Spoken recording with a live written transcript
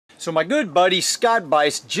So my good buddy Scott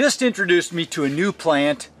Bice just introduced me to a new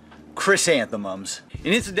plant, chrysanthemums.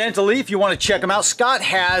 And incidentally, if you want to check him out, Scott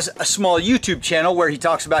has a small YouTube channel where he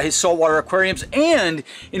talks about his saltwater aquariums, and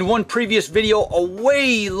in one previous video a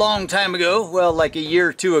way long time ago, well, like a year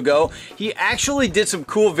or two ago, he actually did some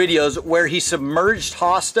cool videos where he submerged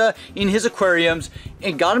Hosta in his aquariums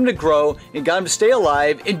and got him to grow and got him to stay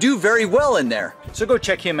alive and do very well in there. So go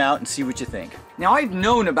check him out and see what you think. Now, I've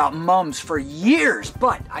known about mums for years,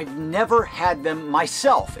 but I've never had them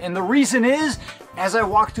myself. And the reason is, as I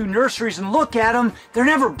walk through nurseries and look at them, they're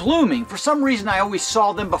never blooming. For some reason, I always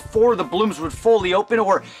saw them before the blooms would fully open,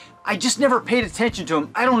 or I just never paid attention to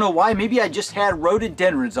them. I don't know why. Maybe I just had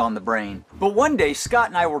rhododendrons on the brain. But one day, Scott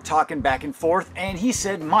and I were talking back and forth, and he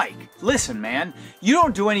said, Mike, listen, man, you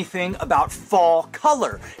don't do anything about fall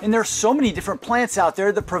color. And there's so many different plants out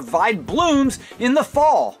there that provide blooms in the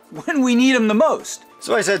fall when we need them the most.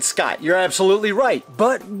 So I said, Scott, you're absolutely right.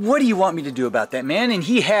 But what do you want me to do about that, man? And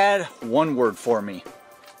he had one word for me: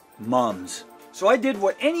 mums. So I did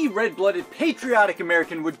what any red-blooded patriotic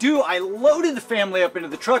American would do. I loaded the family up into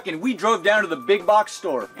the truck and we drove down to the big box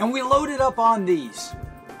store. And we loaded up on these.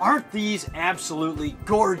 Aren't these absolutely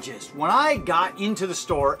gorgeous? When I got into the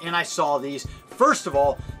store and I saw these, first of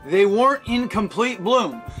all, they weren't in complete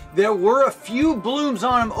bloom. There were a few blooms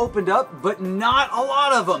on them opened up, but not a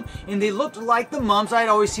lot of them. And they looked like the mums I'd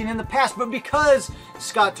always seen in the past. But because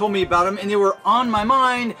Scott told me about them and they were on my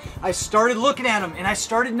mind, I started looking at them and I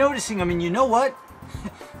started noticing them. And you know what?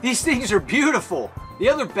 These things are beautiful. The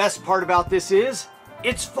other best part about this is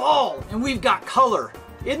it's fall and we've got color.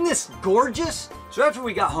 Isn't this gorgeous? So after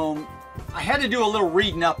we got home, I had to do a little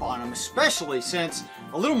reading up on them, especially since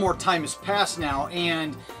a little more time has passed now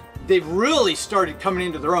and they've really started coming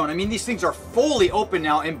into their own. I mean, these things are fully open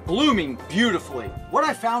now and blooming beautifully. What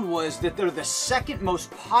I found was that they're the second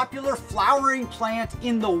most popular flowering plant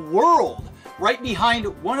in the world, right behind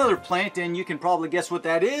one other plant, and you can probably guess what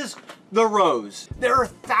that is: the rose. There are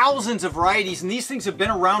thousands of varieties, and these things have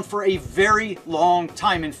been around for a very long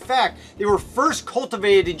time. In fact, they were first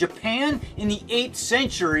cultivated in Japan in the 8th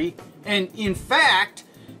century, and in fact,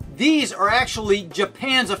 these are actually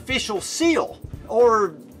Japan's official seal,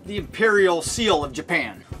 or the imperial seal of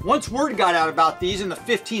Japan. Once word got out about these in the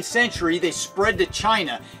 15th century, they spread to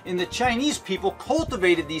China, and the Chinese people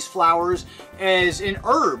cultivated these flowers as an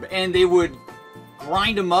herb, and they would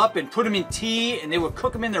grind them up and put them in tea, and they would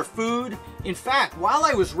cook them in their food. In fact, while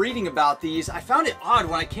I was reading about these, I found it odd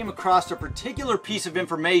when I came across a particular piece of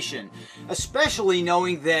information, especially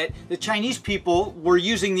knowing that the Chinese people were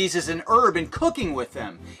using these as an herb and cooking with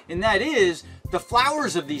them. And that is, the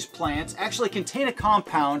flowers of these plants actually contain a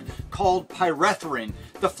compound called pyrethrin.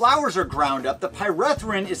 The flowers are ground up, the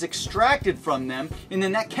pyrethrin is extracted from them, and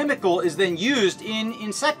then that chemical is then used in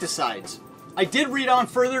insecticides. I did read on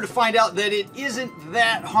further to find out that it isn't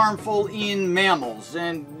that harmful in mammals,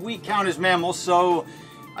 and we count as mammals, so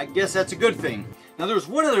I guess that's a good thing. Now, there was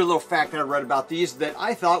one other little fact that I read about these that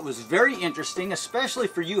I thought was very interesting, especially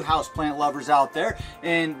for you houseplant lovers out there,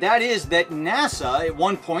 and that is that NASA at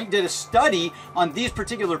one point did a study on these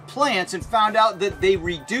particular plants and found out that they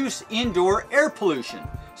reduce indoor air pollution.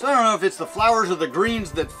 So I don't know if it's the flowers or the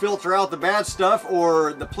greens that filter out the bad stuff,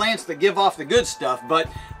 or the plants that give off the good stuff, but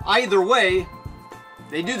either way,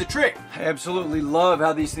 they do the trick. I absolutely love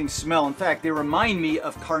how these things smell. In fact, they remind me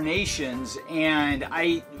of carnations, and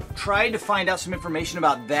I tried to find out some information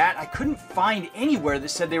about that. I couldn't find anywhere that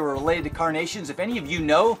said they were related to carnations. If any of you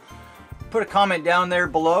know, put a comment down there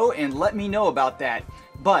below and let me know about that.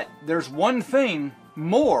 But there's one thing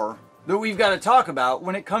more that we've got to talk about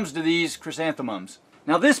when it comes to these chrysanthemums.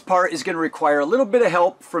 Now, this part is going to require a little bit of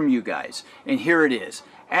help from you guys, and here it is.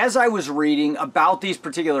 As I was reading about these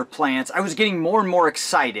particular plants, I was getting more and more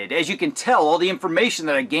excited. As you can tell, all the information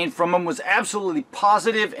that I gained from them was absolutely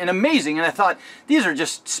positive and amazing, and I thought, these are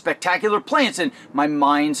just spectacular plants, and my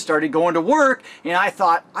mind started going to work, and I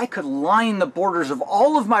thought I could line the borders of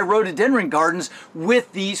all of my rhododendron gardens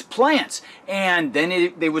with these plants, and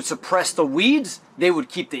then they would suppress the weeds, they would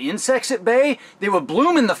keep the insects at bay, they would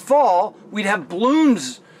bloom in the fall, we'd have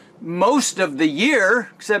blooms most of the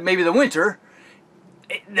year, except maybe the winter.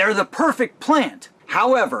 They're the perfect plant.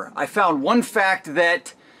 However, I found one fact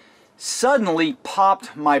that suddenly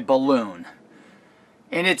popped my balloon.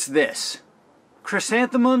 And it's this: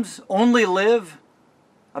 chrysanthemums only live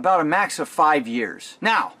about a max of 5 years.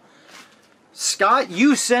 Now, Scott,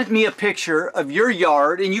 you sent me a picture of your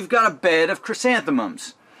yard and you've got a bed of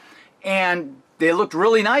chrysanthemums. And they looked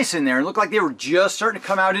really nice in there. It looked like they were just starting to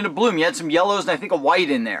come out into bloom. You had some yellows and I think a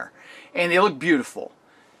white in there. And they look beautiful.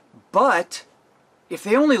 But if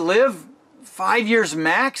they only live 5 years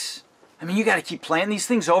max, I mean, you got to keep planting these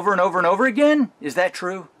things over and over and over again? Is that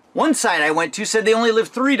true? One site I went to said they only live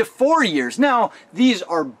 3 to 4 years. Now, these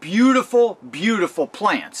are beautiful, beautiful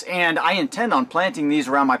plants, and I intend on planting these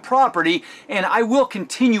around my property, and I will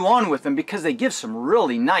continue on with them because they give some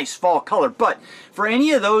really nice fall color. But for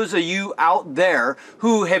any of those of you out there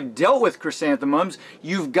who have dealt with chrysanthemums,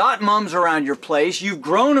 you've got mums around your place, you've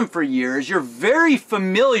grown them for years, you're very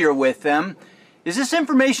familiar with them. Is this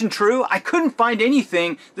information true? I couldn't find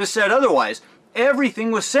anything that said otherwise.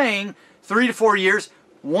 Everything was saying 3 to 4 years.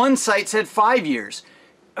 One site said 5 years.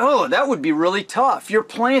 Oh, that would be really tough. You're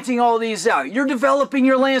planting all these out. You're developing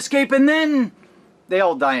your landscape, and then they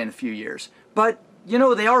all die in a few years. But, you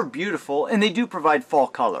know, they are beautiful, and they do provide fall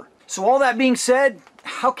color. So all that being said,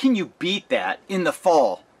 how can you beat that in the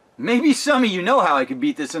fall? Maybe some of you know how I could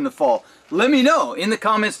beat this in the fall. Let me know in the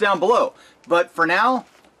comments down below. But for now,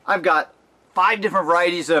 I've got 5 different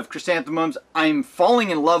varieties of chrysanthemums. I'm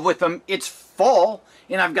falling in love with them. It's fall,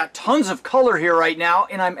 and I've got tons of color here right now,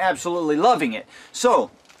 and I'm absolutely loving it.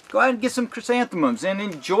 So go ahead and get some chrysanthemums and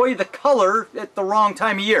enjoy the color at the wrong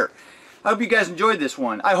time of year. I hope you guys enjoyed this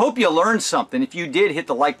one. I hope you learned something. If you did, hit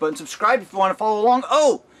the like button, subscribe if you want to follow along.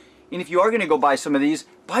 Oh, and if you are going to go buy some of these,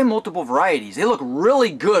 buy multiple varieties. They look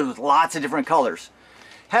really good with lots of different colors.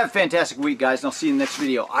 Have a fantastic week, guys, and I'll see you in the next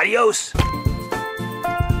video. Adios!